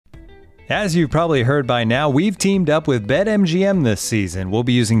As you've probably heard by now, we've teamed up with BetMGM this season. We'll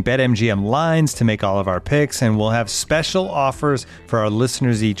be using BetMGM lines to make all of our picks, and we'll have special offers for our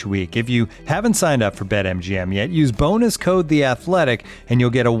listeners each week. If you haven't signed up for BetMGM yet, use bonus code The Athletic, and you'll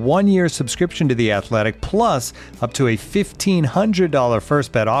get a 1-year subscription to The Athletic, plus up to a $1,500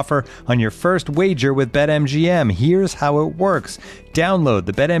 first bet offer on your first wager with BetMGM. Here's how it works. Download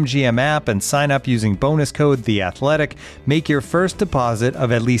the BetMGM app and sign up using bonus code The Athletic. Make your first deposit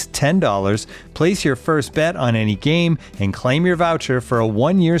of at least $10. Place your first bet on any game and claim your voucher for a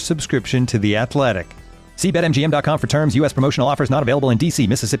 1-year subscription to The Athletic. See BetMGM.com for terms. U.S. promotional offers not available in D.C.,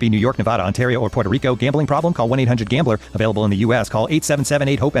 Mississippi, New York, Nevada, Ontario, or Puerto Rico. Gambling problem? Call 1-800-GAMBLER. Available in the U.S. Call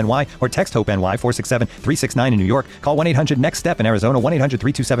 877-8-HOPE-NY or text HOPE-NY 467-369 in New York. Call 1-800-NEXT-STEP in Arizona.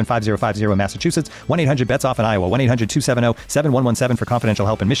 1-800-327-5050 in Massachusetts. 1-800-BETS-OFF in Iowa. 1-800-270-7117 for confidential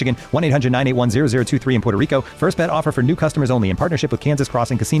help in Michigan. 1-800-981-0023 in Puerto Rico. First bet offer for new customers only in partnership with Kansas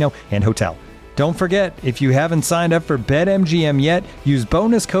Crossing Casino and Hotel. Don't forget, if you haven't signed up for BetMGM yet, use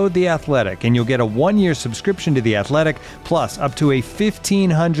bonus code The Athletic, and you'll get a 1-year subscription to The Athletic, plus up to a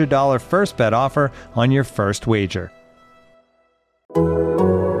 $1,500 first bet offer on your first wager.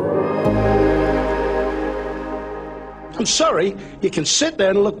 I'm sorry, you can sit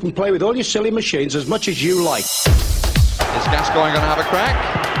there and look and play with all your silly machines as much as you like. Is Gascoigne going to have a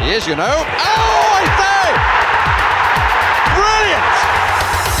crack? He is, you know. Oh, I say! Brilliant!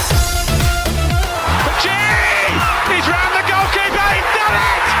 He's round the goalkeeper, he's done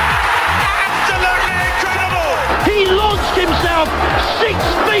it! Absolutely incredible! He launched himself 6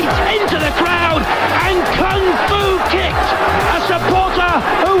 feet into the crowd and kung fu kicked a supporter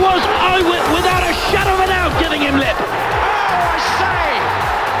who was without a shadow of a doubt giving him lip. Oh, I say!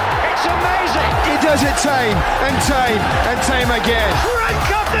 It's amazing! He does it tame and tame and tame again. Crank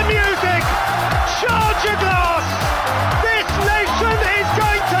up the music! Charge your glass! This nation is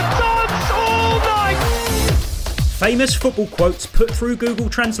going to dance all night! Famous football quotes put through Google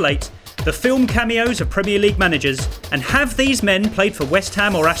Translate, the film cameos of Premier League managers, and have these men played for West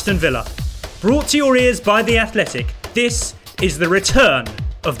Ham or Aston Villa? Brought to your ears by The Athletic, this is the return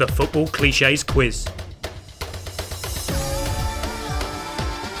of the Football Clichés Quiz.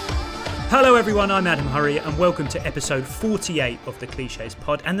 Hello everyone, I'm Adam Hurrey and welcome to episode 48 of the Clichés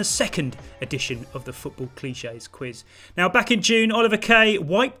Pod and the second edition of the Football Clichés Quiz. Now back in June, Oliver Kay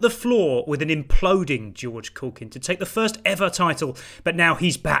wiped the floor with an imploding George Caulkin to take the first ever title, but now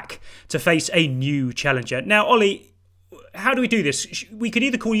he's back to face a new challenger. Now Ollie, how do we do this? We could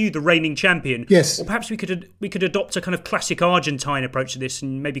either call you the reigning champion, yes, or perhaps we could adopt a kind of classic Argentine approach to this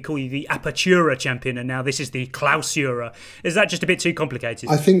and maybe call you the Apertura champion, and now this is the Clausura. Is that just a bit too complicated?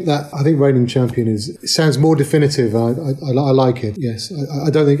 I think reigning champion sounds more definitive. I like it. Yes, I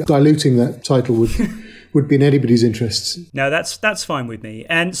don't think diluting that title would be in anybody's interests. No, that's fine with me.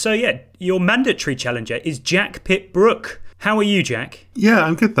 And so yeah, your mandatory challenger is Jack Pitt-Brooke. How are you, Jack? Yeah,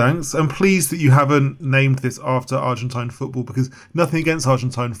 I'm good, thanks. I'm pleased that you haven't named this after Argentine football, because nothing against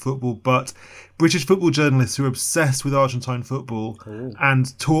Argentine football, but British football journalists who are obsessed with Argentine football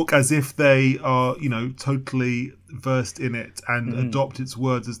and talk as if they are, totally versed in it and adopt its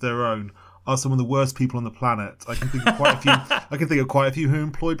words as their own are some of the worst people on the planet. I can think of quite a few who are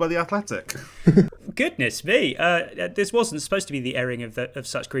employed by The Athletic. Goodness me. This wasn't supposed to be the airing of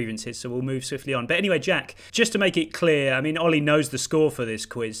such grievances, so we'll move swiftly on. But anyway, Jack, just to make it clear, I mean, Ollie knows the score for this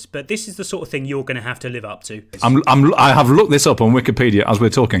quiz, but this is the sort of thing you're going to have to live up to. I have looked this up on Wikipedia as we're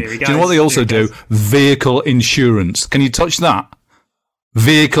talking. Do you know what they also do? Vehicle insurance. Can you touch that?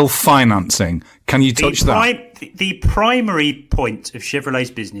 Vehicle financing. Can you touch that? The primary point of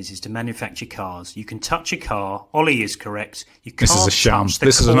Chevrolet's business is to manufacture cars. You can touch a car. Ollie is correct. You can't. This is a sham.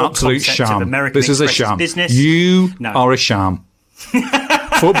 This is an absolute sham. This is a sham. You are a sham.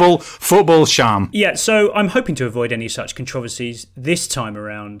 Football sham. Yeah, so I'm hoping to avoid any such controversies this time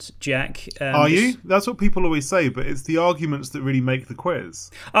around, Jack. Are you? That's what people always say, but it's the arguments that really make the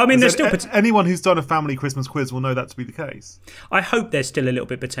quiz. I mean, there's still anyone who's done a family Christmas quiz will know that to be the case. I hope there's still a little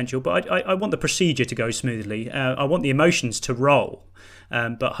bit of potential, but I want the procedure to go smoothly. I want the emotions to roll.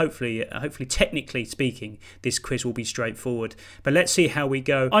 But hopefully, technically speaking, this quiz will be straightforward. But let's see how we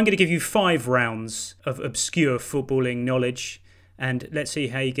go. I'm going to give you 5 rounds of obscure footballing knowledge, and let's see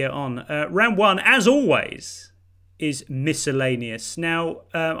how you get on. Round 1, as always, is miscellaneous. Now,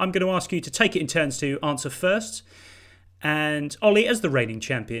 I'm going to ask you to take it in turns to answer first. And Ollie, as the reigning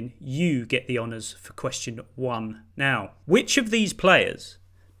champion, you get the honours for question 1. Now, which of these players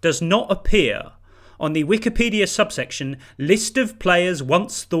does not appear on the Wikipedia subsection list of players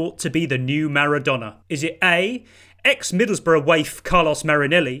once thought to be the new Maradona? Is it A, ex-Middlesbrough waif Carlos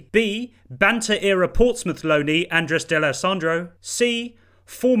Marinelli, B, banter-era Portsmouth loanee Andres D'Alessandro, C,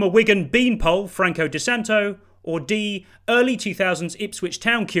 former Wigan beanpole Franco De Santo, or D, early 2000s Ipswich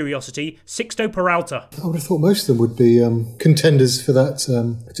Town curiosity Sixto Peralta? I would have thought most of them would be contenders for that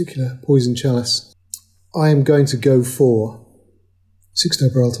particular poison chalice. I am going to go for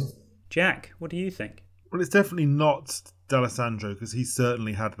Sixto Peralta. Jack, what do you think? Well, it's definitely not D'Alessandro, because he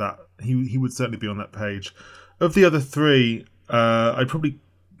certainly had that. He would certainly be on that page. Of the other three, I'd probably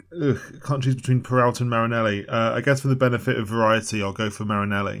can't choose between Peralta and Marinelli. I guess for the benefit of variety, I'll go for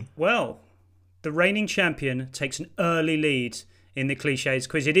Marinelli. Well, the reigning champion takes an early lead in the cliches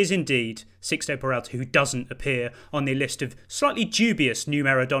quiz. It is indeed Sixto Peralta, who doesn't appear on the list of slightly dubious new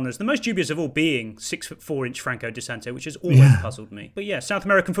Maradonas, the most dubious of all being 6'4" Franco De Santo, which has always puzzled me. But yeah, South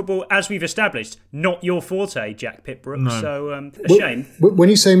American football, as we've established, not your forte, Jack Pitbrook. No. So a shame. When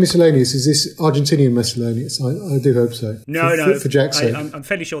you say miscellaneous, is this Argentinian miscellaneous? I do hope so. No. For Jack's sake. I'm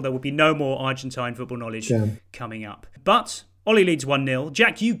fairly sure there will be no more Argentine football knowledge coming up. But Ollie leads 1-0.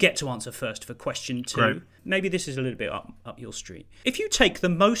 Jack, you get to answer first for question 2. Great. Maybe this is a little bit up your street. If you take the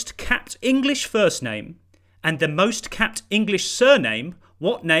most capped English first name and the most capped English surname,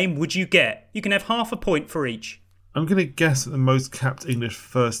 what name would you get? You can have half a point for each. I'm going to guess that the most capped English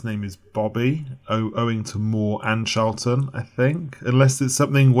first name is Bobby, owing to Moore and Charlton, I think. Unless it's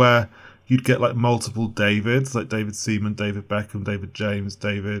something where you'd get like multiple Davids, like David Seaman, David Beckham, David James,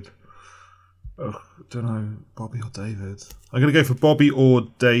 David... I don't know, Bobby or David. I'm going to go for Bobby or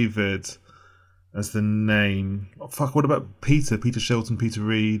David as the name. Oh, fuck, what about Peter? Peter Shilton, Peter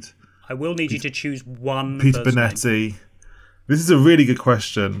Reid. I will need you to choose one. Peter Bonetti. Name. This is a really good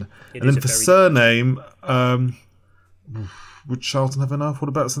question. And then for surname, would Charlton have enough? What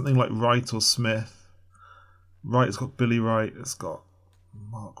about something like Wright or Smith? Wright, it's got Billy Wright. It's got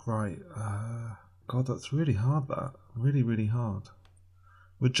Mark Wright. God, that's really hard, that. Really, really hard.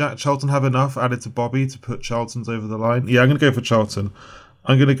 Would Jack Charlton have enough added to Bobby to put Charlton's over the line? Yeah, I'm going to go for Charlton.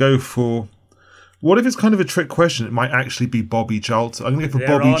 I'm going to go for... What if it's kind of a trick question? It might actually be Bobby Charlton. I'm going to go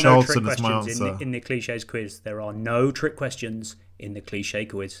for Bobby Charlton as my answer. In the cliches quiz, there are no trick questions in the cliche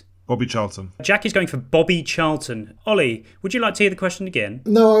quiz. Bobby Charlton. Jack is going for Bobby Charlton. Ollie, would you like to hear the question again?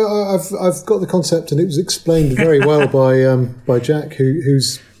 No, I've got the concept, and it was explained very well by Jack,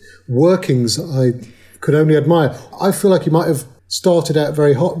 whose workings I could only admire. I feel like he might have started out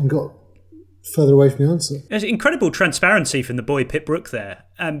very hot and got further away from the answer. There's incredible transparency from the boy Pitbrook there.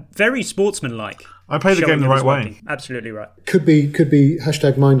 Very sportsmanlike. I played the game the right way. Absolutely right. Could be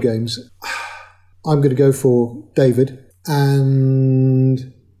hashtag mind games. I'm going to go for David,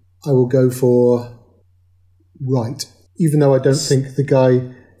 and I will go for Wright, even though I don't think the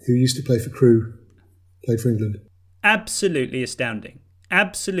guy who used to play for Crewe played for England. Absolutely astounding.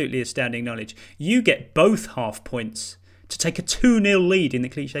 Absolutely astounding knowledge. You get both half points to take a 2-0 lead in the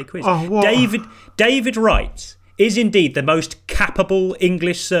cliche quiz. David Wright is indeed the most cappable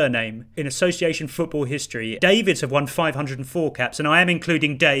English surname in association football history. Davids have won 504 caps, and I am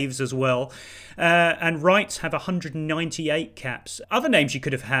including Daves as well. And Wrights have 198 caps. Other names you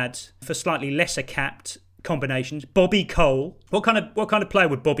could have had for slightly lesser capped combinations. Bobby Cole. What kind of player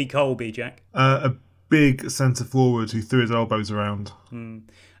would Bobby Cole be, Jack? A big centre forward who threw his elbows around.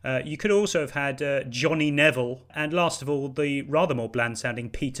 You could also have had Johnny Neville, and last of all, the rather more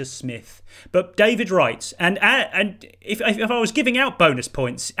bland-sounding Peter Smith. But David Wright, and if I was giving out bonus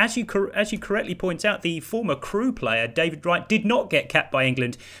points, as you correctly point out, the former Crewe player David Wright did not get capped by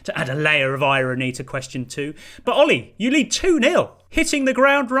England, to add a layer of irony to question 2. But Ollie, you lead 2-0, hitting the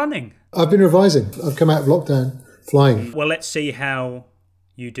ground running. I've been revising. I've come out of lockdown flying. Well, let's see how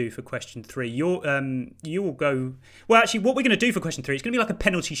you do for question 3. You will go... Well, actually, what we're going to do for question 3, it's going to be like a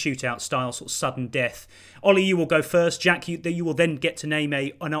penalty shootout style, sort of sudden death. Ollie, you will go first. Jack, you will then get to name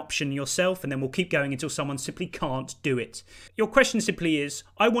an option yourself, and then we'll keep going until someone simply can't do it. Your question simply is,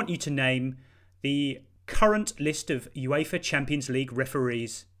 I want you to name the current list of UEFA Champions League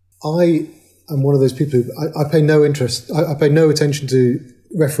referees. I am one of those people who... I pay no interest. I pay no attention to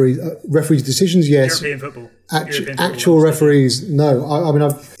referees' decisions, yes. European football. Actual referees, no. I mean,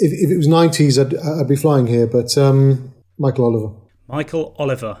 if it was 90s, I'd be flying here, but Michael Oliver. Michael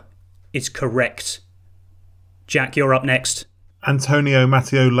Oliver is correct. Jack, you're up next. Antonio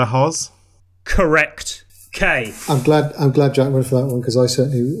Matteo Lahoz. Correct. K. I'm glad Jack went for that one, because I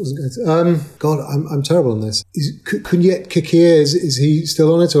certainly wasn't going to. God, I'm terrible on this. Cunhet Kikir, is he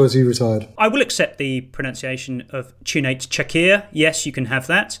still on it, or is he retired? I will accept the pronunciation of Cunhet Chakir. Yes, you can have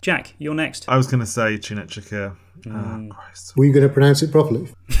that. Jack, you're next. I was going to say Cunhet Chakir. Christ. Were you going to pronounce it properly?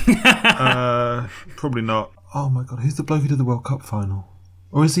 Probably not. Oh my God, who's the bloke who did the World Cup final?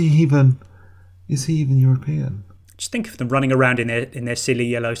 Or is he even European? Just think of them running around in their silly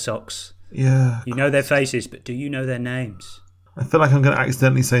yellow socks. Yeah. You know their faces, but do you know their names? I feel like I'm going to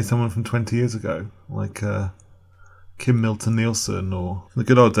accidentally say someone from 20 years ago, like Kim Milton-Nielsen or the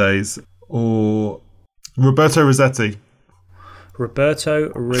good old days, or Roberto Rossetti. Roberto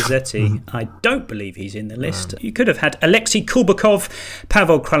Rossetti. I don't believe he's in the list. You could have had Alexei Kurbakov,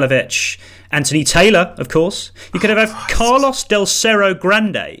 Pavel Kralovic, Anthony Taylor, of course. You could have had Carlos del Cerro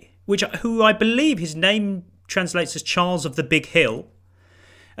Grande, who I believe his name translates as Charles of the Big Hill.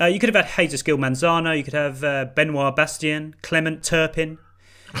 You could have had Jesus Gil Manzano. You could have Benoit Bastien, Clement Turpin.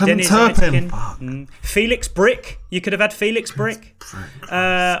 Felix Brick. You could have had Felix Brick.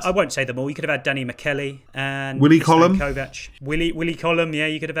 I won't say them all. You could have had Danny McKelly and Willie Collum. Kovac. Willie Collum, yeah,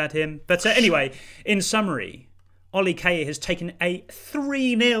 you could have had him. But anyway, in summary, Ollie Kay has taken a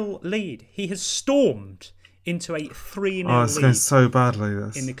 3-0 lead. He has stormed into a 3-0 lead. It's going so badly,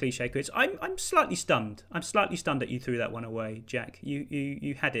 this. In the cliche quiz. I'm slightly stunned. I'm slightly stunned that you threw that one away, Jack.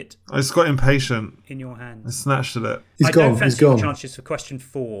 You had it. I just got impatient. In your hands. I snatched at it. He's gone. Don't fancy your chances for question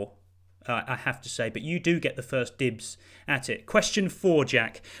 4, I have to say, but you do get the first dibs at it. Question 4,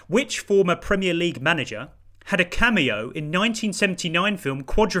 Jack. Which former Premier League manager had a cameo in 1979 film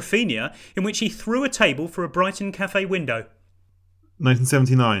Quadrophenia, in which he threw a table through a Brighton cafe window?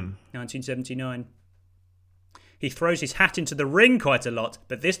 1979. 1979. He throws his hat into the ring quite a lot,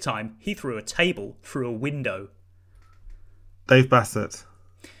 but this time he threw a table through a window. Dave Bassett.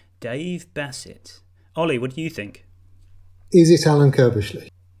 Dave Bassett. Ollie, what do you think? Is it Alan Kirbishley?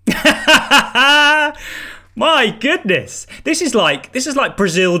 My goodness. This is like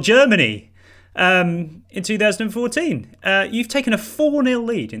Brazil, Germany. In 2014. You've taken a 4-0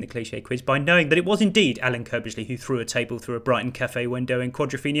 lead in the cliche quiz by knowing that it was indeed Alan Kirbishley who threw a table through a Brighton cafe window in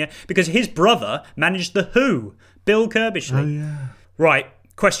Quadrophenia, because his brother managed The Who, Bill Kirbishley. Oh, yeah. Right,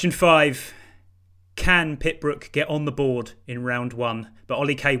 question 5. Can Pitbrook get on the board in round 1? But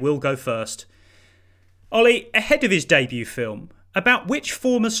Ollie Kay will go first. Ollie, ahead of his debut film, about which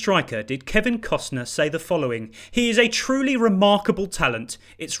former striker did Kevin Costner say the following? He is a truly remarkable talent.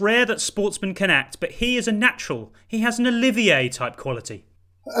 It's rare that sportsmen can act, but he is a natural. He has an Olivier-type quality.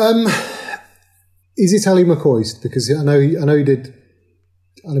 Is it Ali McCoist? Because I know he did.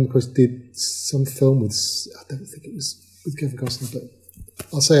 Ali McCoist did some film with. I don't think it was with Kevin Costner, but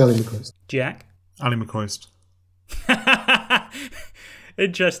I'll say Ali McCoist. Jack? Ali McCoist.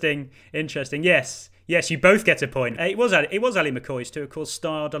 Interesting. Yes, you both get a point. It was Ali McCoist who, of course,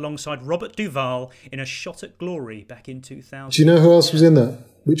 starred alongside Robert Duvall in A Shot at Glory back in 2000. Do you know who else was in that?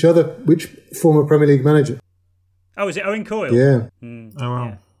 Which former Premier League manager? Oh, is it Owen Coyle? Yeah. Oh,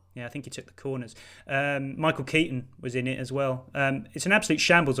 wow. Yeah, I think he took the corners. Michael Keaton was in it as well. It's an absolute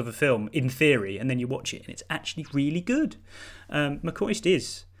shambles of a film, in theory, and then you watch it and it's actually really good. McCoist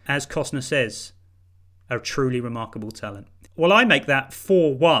is, as Costner says, a truly remarkable talent. Well, I make that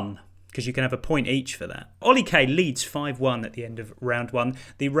 4-1. Because you can have a point each for that. Ollie Kay leads 5-1 at the end of round 1,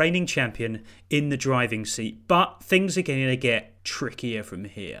 the reigning champion in the driving seat. But things are going to get trickier from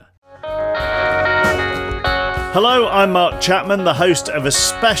here. Hello, I'm Mark Chapman, the host of a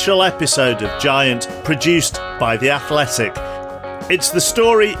special episode of Giant produced by The Athletic. It's the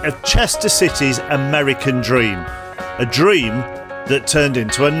story of Chester City's American dream. A dream that turned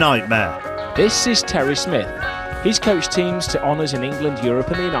into a nightmare. This is Terry Smith. He's coached teams to honours in England, Europe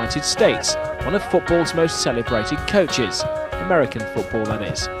and the United States, one of football's most celebrated coaches, American football that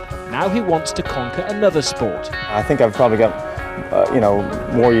is. Now he wants to conquer another sport. I think I've probably got,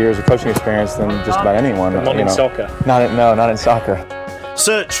 more years of coaching experience than just about anyone. Not in soccer? Not in soccer.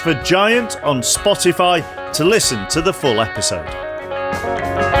 Search for Giant on Spotify to listen to the full episode.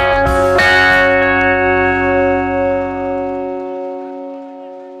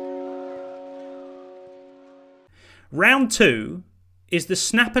 Round 2 is the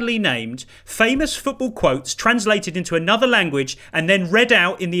snappily named famous football quotes translated into another language and then read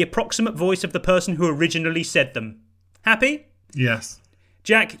out in the approximate voice of the person who originally said them. Happy? Yes.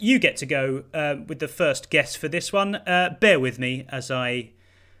 Jack, you get to go with the first guess for this one. Bear with me as I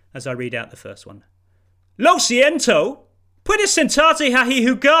read out the first one. Lo siento. Puedes sentarte ahí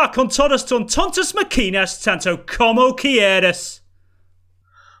jugar con todas tontas máquinas tanto como quieras.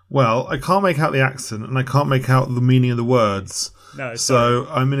 Well, I can't make out the accent and I can't make out the meaning of the words. No, so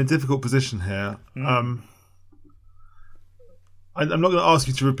I'm in a difficult position here. I'm not going to ask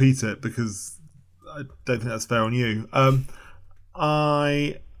you to repeat it because I don't think that's fair on you.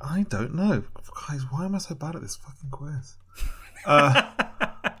 I don't know. Guys, why am I so bad at this fucking quiz?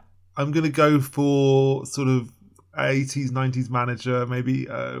 I'm going to go for sort of 80s, 90s manager, maybe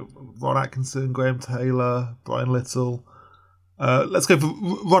Ron Atkinson, Graham Taylor, Brian Little. Let's go for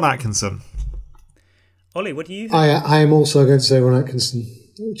Ron Atkinson. Ollie, what do you think? I am also going to say Ron Atkinson,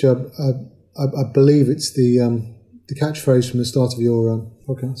 which I believe it's the the catchphrase from the start of your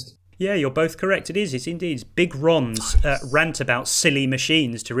podcast. Yeah, you're both correct. It is. It's indeed. Big Ron's rant about silly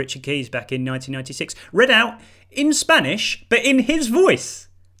machines to Richard Keys back in 1996. Read out in Spanish, but in his voice.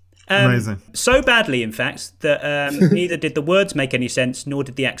 Amazing. So badly, in fact, that neither did the words make any sense, nor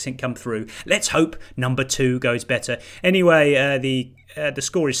did the accent come through. Let's hope number 2 goes better. Anyway, the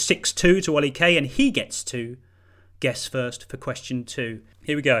score is 6-2 to Ollie K, and he gets to guess first for question 2.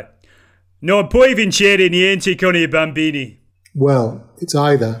 Here we go. Non puoi vincere niente con I bambini. Well, it's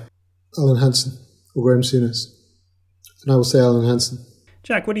either Alan Hansen or Graham Souness. And I will say Alan Hansen.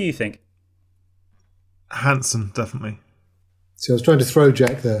 Jack, what do you think? Hansen, definitely. See, I was trying to throw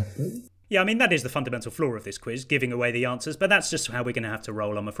Jack there. But... Yeah, I mean, that is the fundamental flaw of this quiz, giving away the answers, but that's just how we're going to have to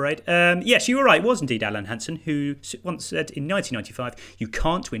roll, I'm afraid. Yes, you were right. It was indeed Alan Hansen who once said in 1995, you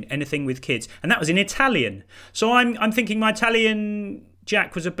can't win anything with kids. And that was in Italian. So I'm thinking my Italian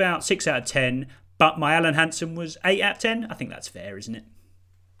Jack was about 6 out of 10, but my Alan Hansen was 8 out of 10. I think that's fair, isn't it?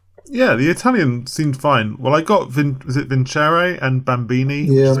 Yeah, the Italian seemed fine. Well, I got was it Vincere and Bambini,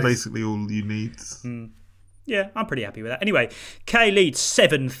 which is basically all you need. Yeah, I'm pretty happy with that. Anyway, Kay leads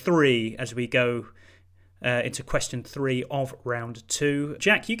 7-3 as we go into question 3 of round 2.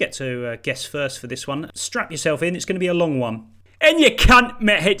 Jack, you get to guess first for this one. Strap yourself in, it's going to be a long one. En je kan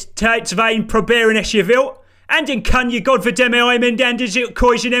met het tijdswijn proberen als je wilt. En dan kan je godverdomme mijn dan zit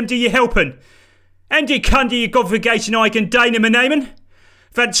kooien hem die je helpen. En je kan die godvergeten eigen dynamo nemen.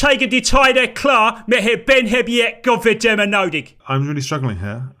 Van tegen die tijden klaar met het ben heb je godverdomme nodig. I'm really struggling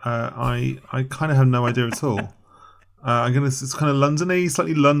here. I kind of have no idea at all. It's kind of Londony,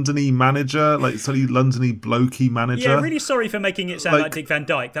 slightly Londony manager, like slightly Londony blokey manager. Yeah, really sorry for making it sound like Dick Van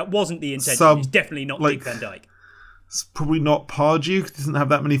Dyke. That wasn't the intention. It's definitely not Dick Van Dyke. It's probably not Pardew, doesn't have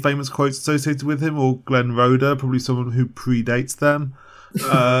that many famous quotes associated with him, or Glenn Roeder, probably someone who predates them.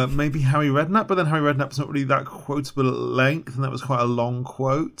 Maybe Harry Redknapp, but then Harry Redknapp's not really that quotable at length, and that was quite a long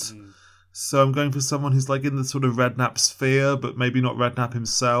quote. So I'm going for someone who's like in the sort of Redknapp sphere, but maybe not Redknapp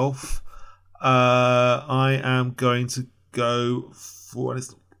himself. I am going to go for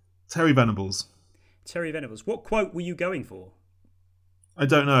Terry Venables. Terry Venables. What quote were you going for? I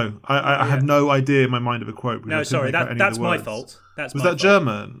don't know. I have no idea in my mind of a quote. No, sorry, that's my fault. Was that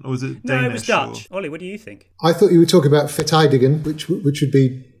German or was it Danish? No, it was Dutch. Ollie, what do you think? I thought you were talking about Verteidigen,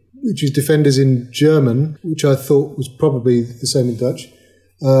 which is defenders in German, which I thought was probably the same in Dutch.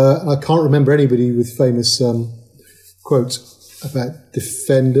 I can't remember anybody with famous quotes about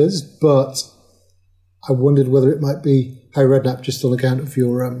defenders, but I wondered whether it might be Harry Redknapp just on account of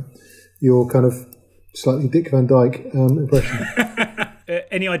your kind of slightly Dick Van Dyke impression.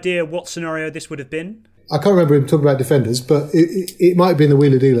 Any idea what scenario this would have been? I can't remember him talking about defenders, but it might have been the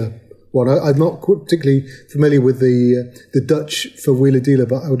Wheeler Dealer one. I'm not particularly familiar with the Dutch for Wheeler Dealer,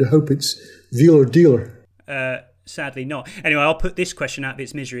 but I would hope it's Wheeler Dealer. Sadly not. Anyway, I'll put this question out of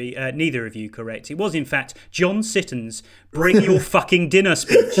its misery. Neither of you correct. It was, in fact, John Sitton's Bring Your Fucking Dinner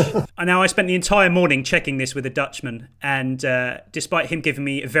speech. Now, I spent the entire morning checking this with a Dutchman, and despite him giving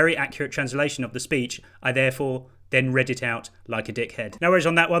me a very accurate translation of the speech, I therefore then read it out like a dickhead. No worries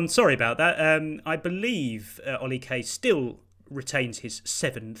on that one. Sorry about that. I believe Ollie K still retains his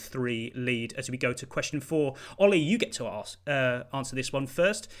 7-3 lead as we go to question 4. Ollie, you get to answer this one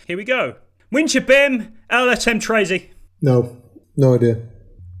first. Here we go. Wint je bim, LSM Tracy? No idea.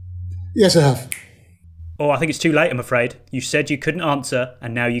 Yes, I have. Oh, I think it's too late, I'm afraid. You said you couldn't answer,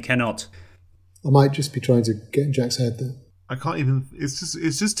 and now you cannot. I might just be trying to get in Jack's head there. I can't even. It's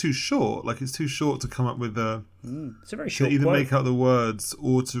just too short. Like it's too short to come up with a. It's a very short. To either quote. make out the words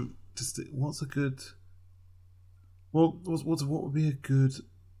or to just. What's a good? What would be a good?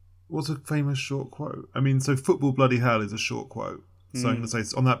 What's a famous short quote? I mean, so football bloody hell is a short quote. So I'm going to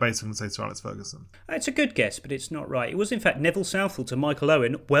say on that basis, I'm going to say Sir Alex Ferguson. It's a good guess, but it's not right. It was in fact Neville Southall to Michael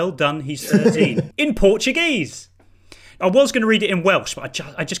Owen. Well done, he's 13 in Portuguese. I was going to read it in Welsh, but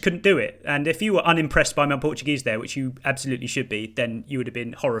I just couldn't do it. And if you were unimpressed by my Portuguese there, which you absolutely should be, then you would have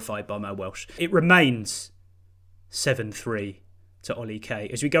been horrified by my Welsh. It remains 7-3 to Ollie K.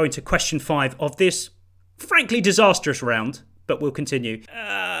 As we go into question 5 of this frankly disastrous round, but we'll continue.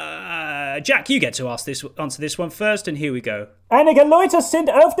 Jack, you get to answer this one first, and here we go. Einige Leute sind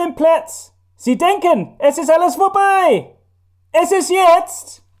auf dem Platz. Sie denken, es ist alles vorbei. Es ist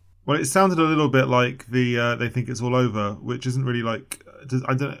jetzt. Well, it sounded a little bit like they think it's all over, which isn't really like.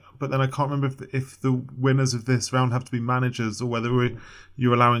 I don't. But then I can't remember if the winners of this round have to be managers or whether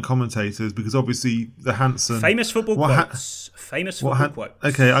you're allowing commentators, because obviously the Hansen famous football quotes. Famous football quotes.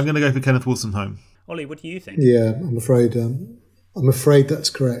 Okay, I'm going to go for Kenneth Wolstenholme. Ollie, what do you think? Yeah, I'm afraid that's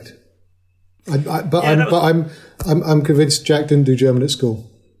correct. I'm convinced Jack didn't do German at school,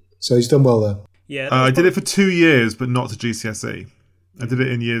 so he's done well there. Yeah, I did it for 2 years, but not to GCSE. I did it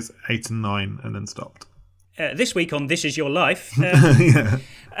in years 8 and 9 and then stopped. This week on This Is Your Life. Yeah.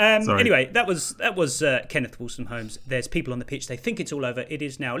 Anyway, that was Kenneth Wolstenholmes. There's people on the pitch. They think it's all over. It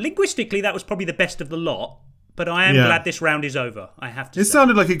is now. Linguistically, that was probably the best of the lot. But I am glad this round is over. I have to say. It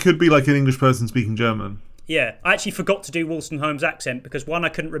sounded like it could be like an English person speaking German. Yeah, I actually forgot to do Wolstenholmes' accent because 1, I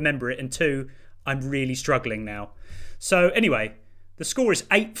couldn't remember it, and 2, I'm really struggling now. So anyway, the score is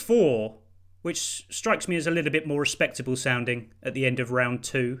 8-4, which strikes me as a little bit more respectable sounding at the end of round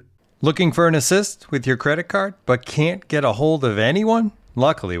 2. Looking for an assist with your credit card, but can't get a hold of anyone?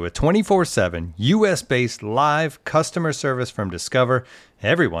 Luckily, with 24/7 US-based live customer service from Discover,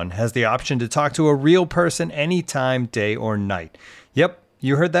 everyone has the option to talk to a real person anytime, day or night. Yep,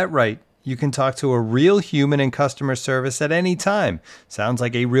 you heard that right. You can talk to a real human in customer service at any time. Sounds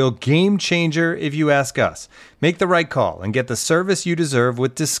like a real game changer if you ask us. Make the right call and get the service you deserve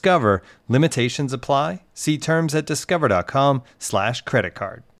with Discover. Limitations apply. See terms at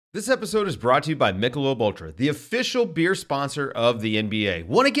discover.com/creditcard. This episode is brought to you by Michelob Ultra, the official beer sponsor of the NBA.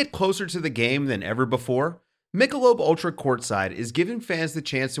 Want to get closer to the game than ever before? Michelob Ultra Courtside is giving fans the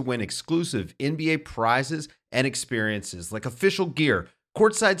chance to win exclusive NBA prizes and experiences like official gear,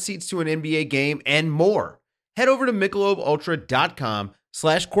 courtside seats to an NBA game, and more. Head over to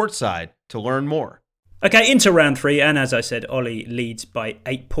MichelobUltra.com/courtside to learn more. Okay, into round 3, and as I said, Ollie leads by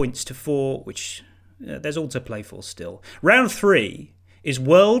 8 points to 4, which there's all to play for still. Round 3 is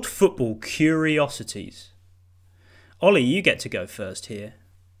World Football Curiosities. Ollie, you get to go first here.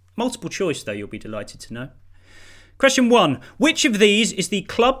 Multiple choice, though, you'll be delighted to know. Question 1. Which of these is the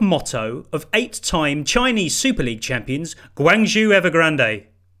club motto of 8-time Chinese Super League champions Guangzhou Evergrande?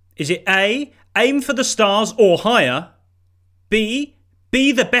 Is it A, aim for the stars or higher? B,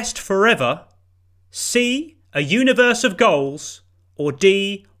 be the best forever? C, a universe of goals? Or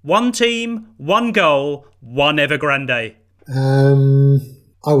D, one team, one goal, one Evergrande?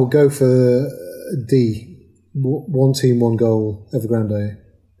 I will go for D, one team, one goal, Evergrande,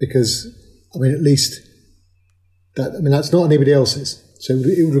 because at least that's not anybody else's. So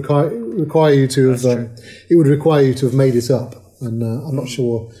it would require you to have it would require you to have made it up, and I'm not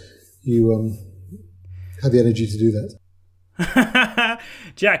sure you have the energy to do that.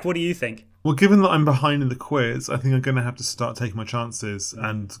 Jack, what do you think? Well, given that I'm behind in the quiz, I think I'm going to have to start taking my chances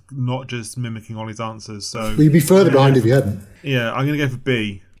and not just mimicking Ollie's answers. So well, you'd be further behind if you hadn't. Yeah, I'm going to go for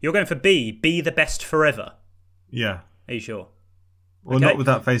B. You're going for B, be the best forever? Yeah. Are you sure? Well, okay. Not with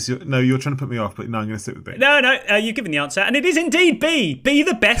that face. No, you're trying to put me off, but no, I'm going to sit with B. No, you've given the answer, and it is indeed B, be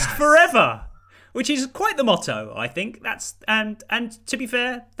the best forever, which is quite the motto, I think. And to be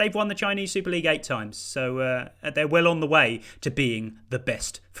fair, they've won the Chinese Super League 8 times, so they're well on the way to being the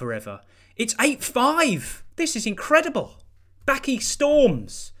best forever. It's 8-5. This is incredible. Backy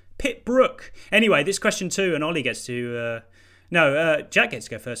Storms. Pitt Brook. Anyway, this question 2, and Ollie gets to... Jack gets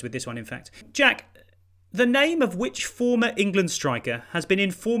to go first with this one, in fact. Jack, the name of which former England striker has been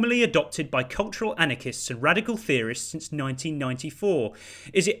informally adopted by cultural anarchists and radical theorists since 1994?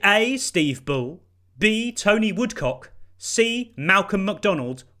 Is it A, Steve Bull, B, Tony Woodcock, C, Malcolm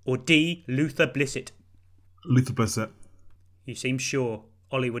MacDonald, or D, Luther Blissett? Luther Blissett. You seem sure.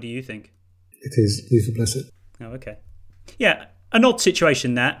 Ollie, what do you think? It is Luther Blissett. Oh, okay. Yeah, an odd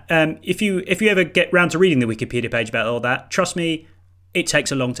situation that. If you ever get round to reading the Wikipedia page about all that, trust me, it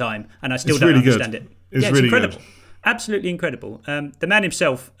takes a long time, and I still don't understand it. It's really incredible. Good. Absolutely incredible. The man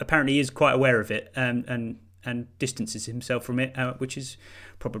himself apparently is quite aware of it and distances himself from it, which is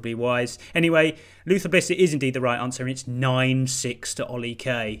probably wise. Anyway, Luther Blissett is indeed the right answer, and it's 9-6 to Ollie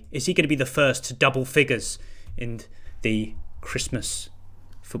K. Is he going to be the first to double figures in the Christmas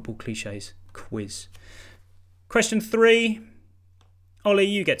football cliches quiz? Question 3. Ollie,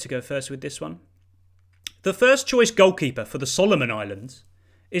 you get to go first with this one. The first choice goalkeeper for the Solomon Islands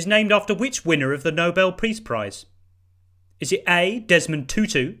is named after which winner of the Nobel Peace Prize? Is it A, Desmond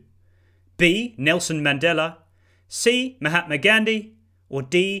Tutu, B, Nelson Mandela, C, Mahatma Gandhi, or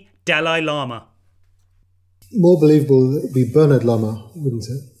D, Dalai Lama? More believable it would be Bernard Lama, wouldn't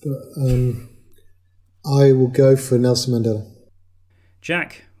it? But I will go for Nelson Mandela.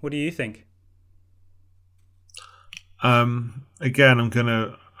 Jack, what do you think? Again, I'm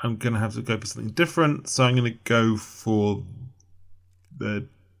gonna have to go for something different, so I'm gonna go for the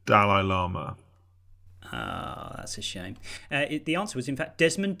Dalai Lama. Ah, that's a shame. The answer was in fact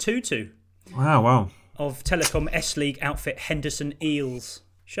Desmond Tutu. Wow. Of Telecom S-League outfit Henderson Eels.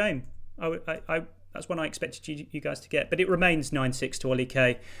 Shame. I that's one I expected you guys to get, but it remains 9-6 to Ollie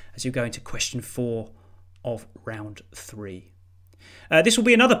K as you go into question 4 of round 3. This will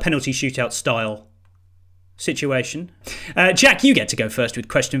be another penalty shootout style situation. Jack, you get to go first with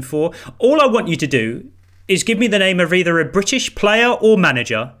question 4. All I want you to do is give me the name of either a British player or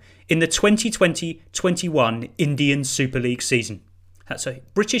manager in the 2020-21 Indian Super League season. That's a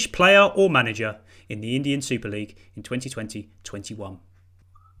British player or manager in the Indian Super League in 2020-21.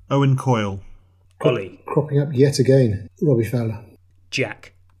 Owen Coyle. Ollie. Cropping up yet again. Robbie Fowler.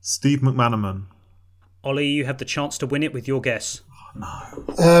 Jack. Steve McManaman. Ollie, you have the chance to win it with your guess.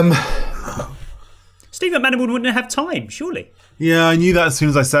 No. Steve McManaman wouldn't have time, surely. Yeah, I knew that as soon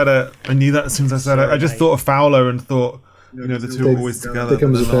as I said it. I just thought of Fowler and thought, the two are always together. They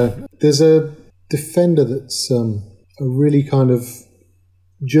come as a pair. There's a defender that's a really kind of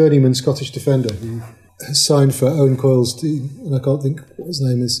journeyman Scottish defender who has signed for Owen Coyle's team, and I can't think what his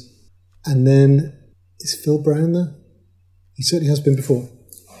name is. And then, is Phil Brown there? He certainly has been before.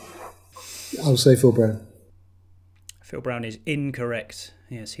 I'll say Phil Brown. Phil Brown is incorrect.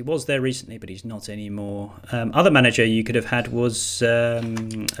 Yes, he was there recently, but he's not anymore. Other manager you could have had was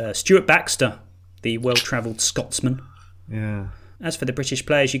Stuart Baxter, the well-travelled Scotsman. Yeah. As for the British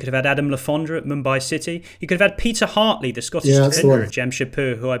players, you could have had Adam Lafondra at Mumbai City. You could have had Peter Hartley, the Scottish defender at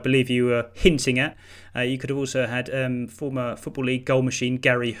Jamshedpur, who I believe you were hinting at. You could have also had former Football League goal machine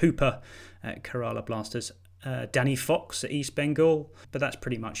Gary Hooper at Kerala Blasters. Danny Fox at East Bengal, but that's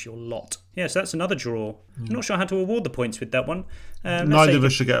pretty much your lot. Yeah, so that's another draw. I'm not sure how to award the points with that one. Neither of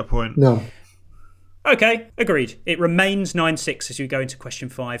us should get a point. No. Okay, agreed. It remains 9-6 as we go into question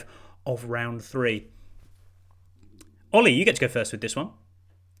 5 of round 3. Ollie, you get to go first with this one.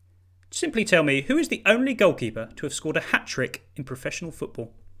 Simply tell me, who is the only goalkeeper to have scored a hat-trick in professional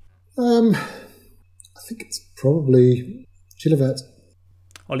football? I think it's probably Chilavert.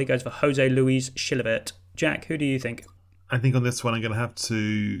 Ollie goes for Jose Luis Chilavert. Jack, who do you think? I think on this one I'm going to have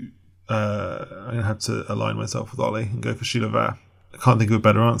to align myself with Ollie and go for Chilavert. I can't think of a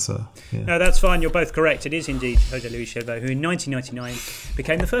better answer. Yeah. No, that's fine. You're both correct. It is indeed Jose Luis Chilavert, who in 1999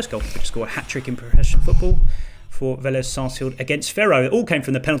 became the first goalkeeper to score a hat-trick in professional football for Vélez Sarsfield against Ferro. It all came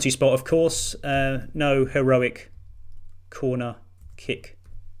from the penalty spot, of course. No heroic corner kick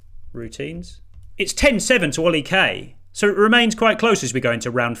routines. It's 10-7 to Ollie K, so it remains quite close as we go into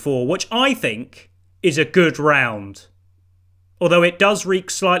round 4, which I think is a good round. Although it does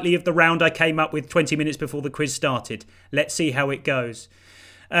reek slightly of the round I came up with 20 minutes before the quiz started. Let's see how it goes.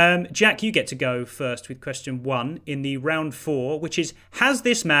 Jack, you get to go first with question 1 in the round 4, which is, has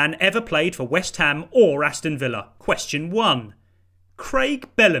this man ever played for West Ham or Aston Villa? Question 1. Craig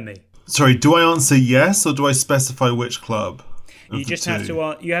Bellamy. Sorry, do I answer yes or do I specify which club? You just have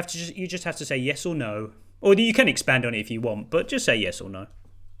to say yes or no. Or you can expand on it if you want, but just say yes or no.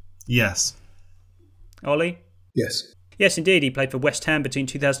 Yes. Ollie? Yes. Yes, indeed. He played for West Ham between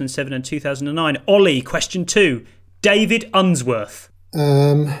 2007 and 2009. Ollie, question 2. David Unsworth.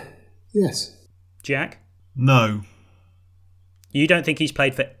 Yes. Jack? No. You don't think he's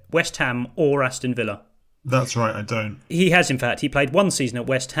played for West Ham or Aston Villa? That's right, I don't. He has, in fact. He played one season at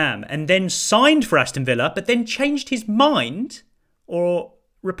West Ham and then signed for Aston Villa, but then changed his mind, or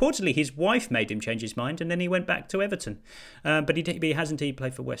reportedly his wife made him change his mind, and then he went back to Everton. But he has indeed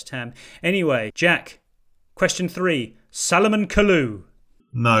played for West Ham. Anyway, Jack, question 3. Salomon Kalou.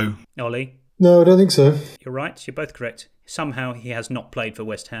 No. Ollie? No, I don't think so. You're right. You're both correct. Somehow he has not played for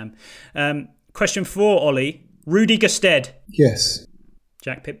West Ham. Question 4, Ollie. Rudy Gusted. Yes.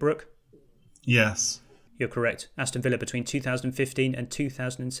 Jack Pitbrook. Yes. You're correct. Aston Villa between 2015 and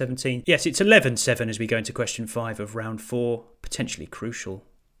 2017. Yes, it's 11-7 as we go into question 5 of round 4. Potentially crucial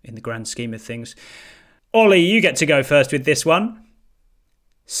in the grand scheme of things. Ollie, you get to go first with this one.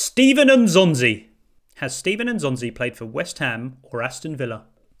 Stephen Nzonzi. Has Stephen Nzonzi played for West Ham or Aston Villa?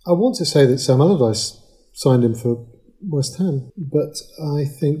 I want to say that Sam Allardyce signed him for West Ham, but I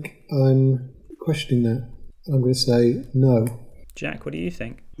think I'm questioning that. I'm going to say no. Jack, what do you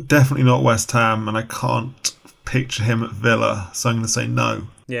think? Definitely not West Ham, and I can't picture him at Villa, so I'm going to say no.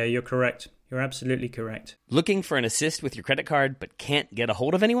 Yeah, you're correct. You're absolutely correct. Looking for an assist with your credit card but can't get a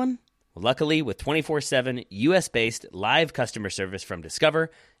hold of anyone? Well, luckily, with 24/7 US-based live customer service from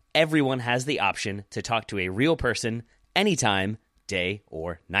Discover, everyone has the option to talk to a real person anytime, day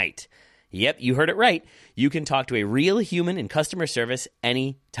or night. Yep, you heard it right. You can talk to a real human in customer service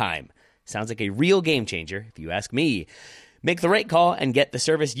anytime. Sounds like a real game changer, if you ask me. Make the right call and get the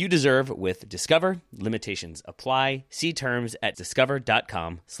service you deserve with Discover. Limitations apply. See terms at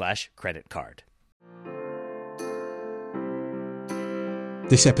discover.com/creditcard.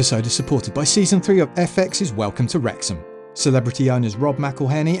 This episode is supported by Season 3 of FX's Welcome to Wrexham. Celebrity owners Rob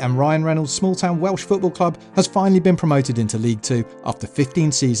McElhenney and Ryan Reynolds' small-town Welsh football club has finally been promoted into League 2 after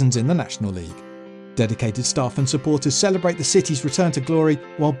 15 seasons in the National League. Dedicated staff and supporters celebrate the city's return to glory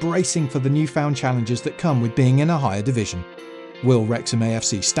while bracing for the newfound challenges that come with being in a higher division. Will Wrexham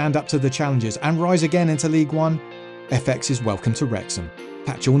AFC stand up to the challenges and rise again into League One? FX is welcome to Wrexham.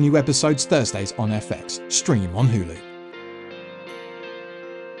 Catch all new episodes Thursdays on FX. Stream on Hulu.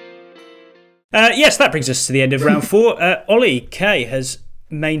 Yes, that brings us to the end of round 4. Ollie Kay has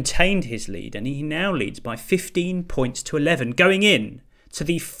maintained his lead, and he now leads by 15 points to 11, going in to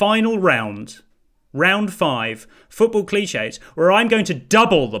the final round, round 5, football cliches, where I'm going to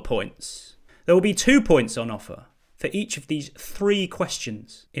double the points. There will be 2 points on offer for each of these 3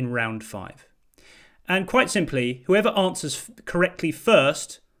 questions in round 5. And quite simply, whoever answers correctly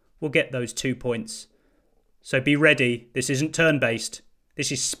first will get those 2 points. So be ready. This isn't turn-based.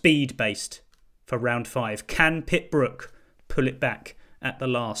 This is speed-based for round 5. Can Pitbrook pull it back at the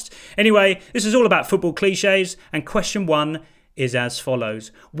last? Anyway, this is all about football cliches, and question 1 is as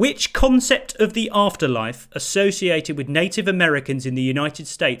follows. Which concept of the afterlife associated with Native Americans in the United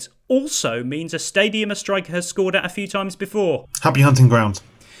States also means a stadium a striker has scored at a few times before? Happy hunting ground.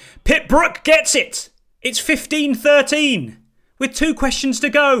 Pitbrook gets it! It's 15-13 with 2 questions to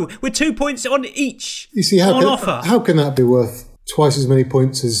go, with 2 points on each. You see, offer. How can that be worth twice as many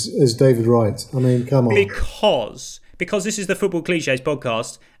points as David Wright? I mean, come on. Because this is the Football Cliches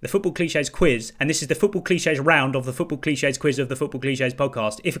podcast, the Football Cliches quiz, and this is the Football Cliches round of the Football Cliches quiz of the Football Cliches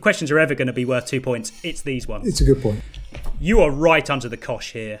podcast. If the questions are ever going to be worth 2 points, it's these ones. It's a good point. You are right under the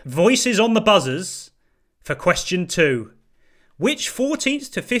cosh here. Voices on the buzzers for question 2. Which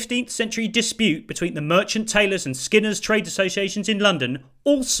 14th to 15th century dispute between the merchant tailors and skinners trade associations in London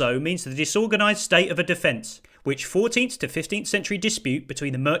also means the disorganised state of a defence? Which 14th to 15th century dispute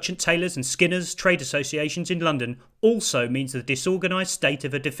between the merchant tailors and skinners trade associations in London also means the disorganised state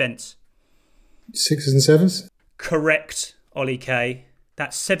of a defence? 6s and 7s? Correct, Ollie Kay.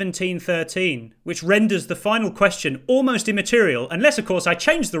 That's 17-13, which renders the final question almost immaterial, unless, of course, I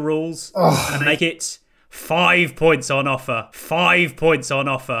change the rules and make it 5 points on offer. 5 points on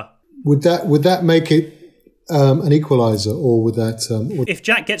offer. Would that make it an equaliser, or would that? If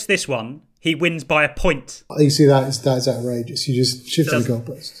Jack gets this one, he wins by a point. You see, that's outrageous. You just shifted the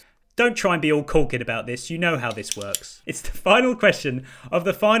goalposts. Don't try and be all corking about this. You know how this works. It's the final question of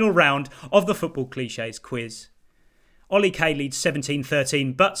the final round of the Football Cliches quiz. Ollie Kay leads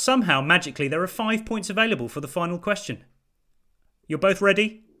 17-13, but somehow, magically, there are 5 points available for the final question. You're both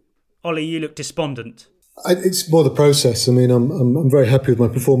ready? Ollie, you look despondent. It's more the process. I mean, I'm very happy with my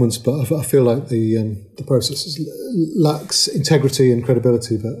performance, but I feel like the process lacks integrity and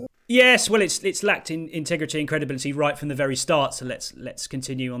credibility. But yes, well, it's lacked in integrity and credibility right from the very start. So let's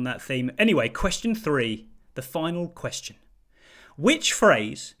continue on that theme. Anyway, question 3, the final question. Which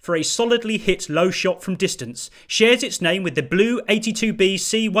phrase for a solidly hit low shot from distance shares its name with the blue 82B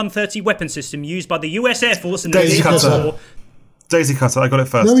C-130 weapon system used by the US Air Force in the Daisy Cutter. War? Daisy Cutter, I got it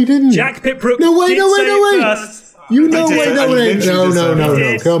first. No, he didn't. Jack Pitbrook No, wait. first. No,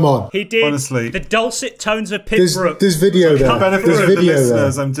 come on. He did. Honestly. The dulcet tones of Pitbrook. There's video there. Benefit of the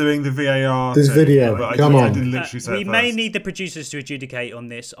listeners, I'm doing the VAR. There's video. Come on. I didn't literally say we it may first. need the producers to adjudicate on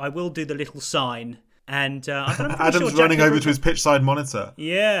this. I will do the little sign. And Adam's running over to his pitch side monitor.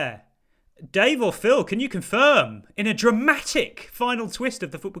 Yeah. Dave or Phil, can you confirm, in a dramatic final twist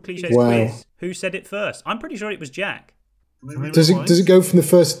of the Football Cliches quiz, who said it first? I'm pretty sure it was Jack. Does it go from the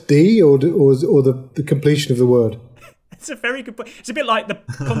first D or the completion of the word? It's a very good point. It's a bit like the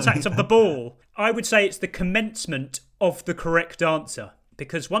contact of the ball. I would say it's the commencement of the correct answer,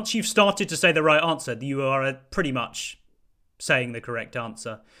 because once you've started to say the right answer, you are pretty much saying the correct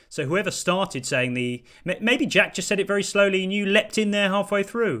answer. So whoever started saying maybe Jack just said it very slowly and you leapt in there halfway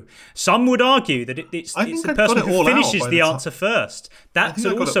through. Some would argue that it's the person who finishes the answer first. That's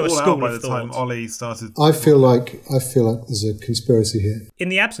also a school of thought. Ollie started. I feel like there's a conspiracy here. In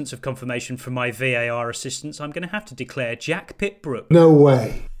the absence of confirmation from my VAR assistants, I'm going to have to declare Jack Pitbrook. No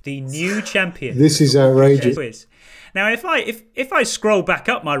way. The new champion. This is outrageous. Now, if I scroll back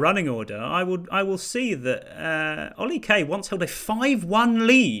up my running order, I will see that Ollie Kay once held a 5-1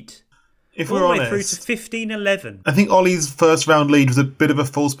 lead. If all we're the way honest, through to 15-11. I think Ollie's first round lead was a bit of a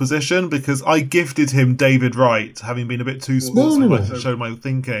false position because I gifted him David Wright, having been a bit too sportsmanlike to show my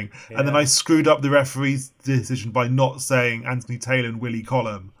thinking, and then I screwed up the referee's decision by not saying Anthony Taylor and Willie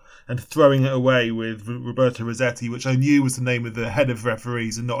Collum, and throwing it away with Roberto Rossetti, which I knew was the name of the head of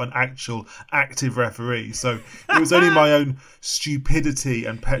referees and not an actual active referee. So it was only my own stupidity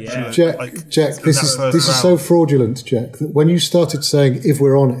and petulance. Jack, this is so fraudulent, Jack, that when you started saying, if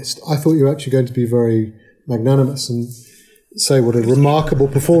we're honest, I thought you were actually going to be very magnanimous and say what a remarkable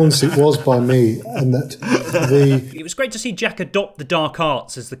performance it was by me, and that It was great to see Jack adopt the dark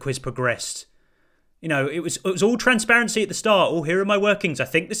arts as the quiz progressed. You know, it was all transparency at the start. Oh, here are my workings. I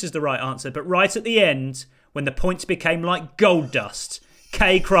think this is the right answer. But right at the end, when the points became like gold dust,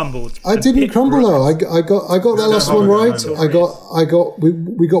 Kay crumbled. I didn't crumble though. I got that last one right.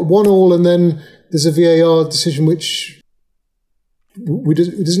 We got 1-1, and then there's a VAR decision which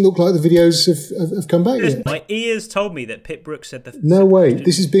it doesn't look like the videos have come back yet. My ears told me that Pip Brooks said No way,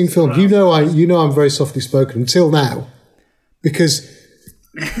 this is being filmed. You know I'm very softly spoken until now, because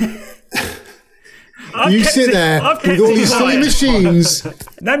you sit there with all these silly machines.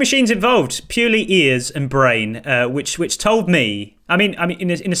 No machines involved, purely ears and brain, which told me. I mean,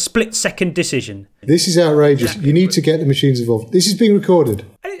 in a split-second decision. This is outrageous. You need to get the machines involved. This is being recorded.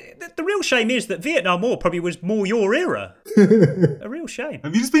 The real shame is that Vietnam War probably was more your era. A real shame.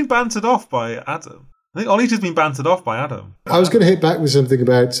 Have you just been bantered off by Adam? I think Ollie's just been bantered off by Adam. I was going to hit back with something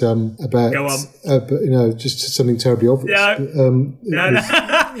about Go on. Just something terribly obvious.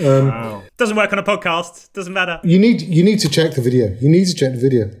 No. Doesn't work on a podcast. Doesn't matter. You need to check the video. You need to check the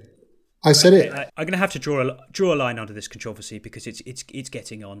video. I said it. I'm going to have to draw a line under this controversy because it's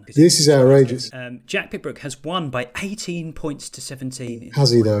getting on. This is outrageous. Jack Pitt-Brooke has won by 18 points to 17.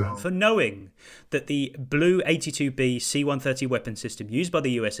 Has he though? For knowing that the Blue 82B C-130 weapon system used by the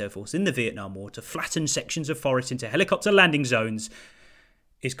US Air Force in the Vietnam War to flatten sections of forest into helicopter landing zones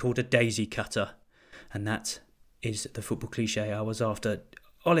is called a daisy cutter, and that is the football cliche I was after.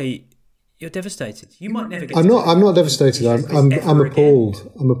 Ollie, you're devastated. You might never get. I'm not devastated. I'm appalled.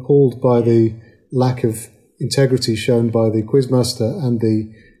 Again. I'm appalled by the lack of integrity shown by the quizmaster and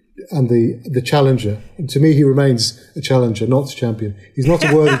the challenger. And to me, he remains a challenger, not a champion. He's not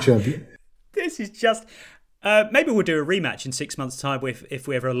a worthy champion. This is just. Maybe we'll do a rematch in 6 months' time if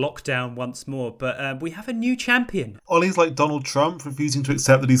we ever lock down once more. But we have a new champion. Ollie's like Donald Trump, refusing to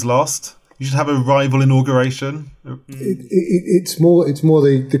accept that he's lost. You should have a rival inauguration. It's more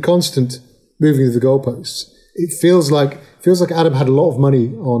the constant moving of the goalposts. It feels like Adam had a lot of money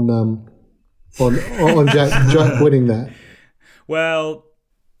on Jack winning that. Well,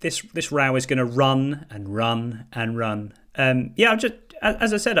 this row is going to run and run and run. I'm just,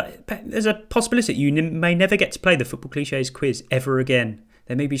 as I said, there's a possibility you may never get to play the Football Cliches quiz ever again.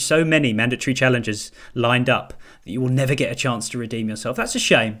 There may be so many mandatory challenges lined up that you will never get a chance to redeem yourself. That's a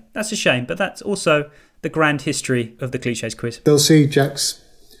shame. But that's also the grand history of the Cliches quiz. They'll see Jack's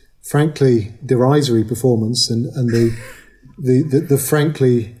frankly derisory performance and the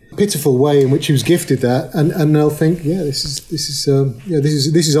frankly pitiful way in which he was gifted that, and they'll think, this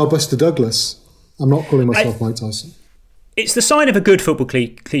is our Buster Douglas. I'm not calling myself Mike Tyson. It's the sign of a good football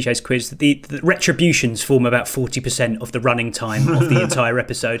cliches quiz that the retributions form about 40% of the running time of the entire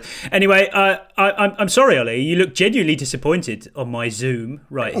episode. Anyway, I'm sorry, Ollie. You look genuinely disappointed on my Zoom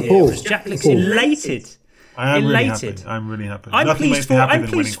right here. Jack looks elated. I am elated. I'm really happy. I'm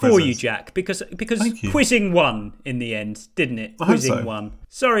pleased for you, Jack, because quizzing won in the end, didn't it? Quizzing won.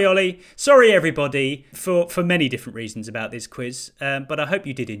 Sorry, Ollie. Sorry, everybody, for many different reasons about this quiz. But I hope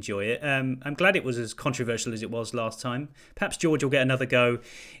you did enjoy it. I'm glad it was as controversial as it was last time. Perhaps George will get another go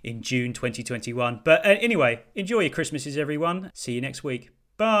in June 2021. But anyway, enjoy your Christmases, everyone. See you next week.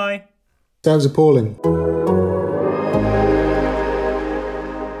 Bye. Sounds appalling.